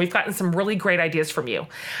attention. We've gotten some really great ideas from you,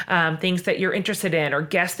 things that you're interested in or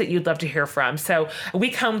guests that you'd love to hear from. So we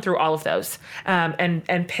comb through all of those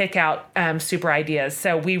and pick out super ideas.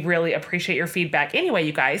 So we really appreciate your feedback. Anyway,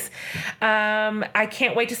 you guys, I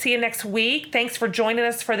can't wait to see you next week. Thanks for joining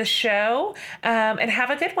us for the show, and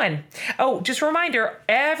have a good one. Oh, just a reminder,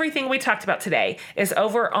 everything we talked about today is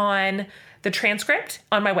over on the transcript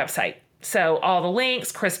on my website. So all the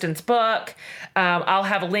links, Kristen's book, I'll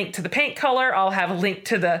have a link to the paint color. I'll have a link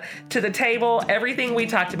to the table. Everything we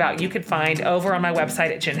talked about, you can find over on my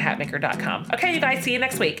website at jenhatmaker.com. Okay, you guys, see you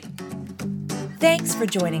next week. Thanks for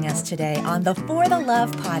joining us today on the For the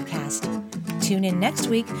Love podcast. Tune in next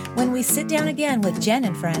week when we sit down again with Jen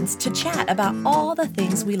and friends to chat about all the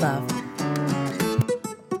things we love.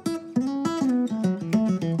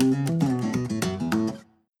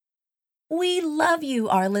 We love you,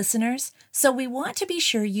 our listeners, so we want to be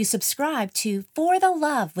sure you subscribe to For the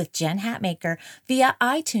Love with Jen Hatmaker via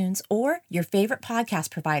iTunes or your favorite podcast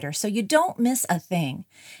provider so you don't miss a thing.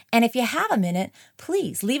 And if you have a minute,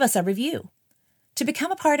 please leave us a review. To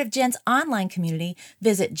become a part of Jen's online community,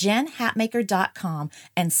 visit jenhatmaker.com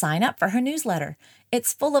and sign up for her newsletter.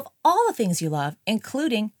 It's full of all the things you love,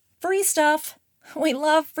 including free stuff. We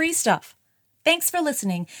love free stuff. Thanks for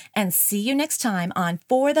listening, and see you next time on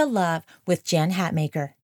For the Love with Jen Hatmaker.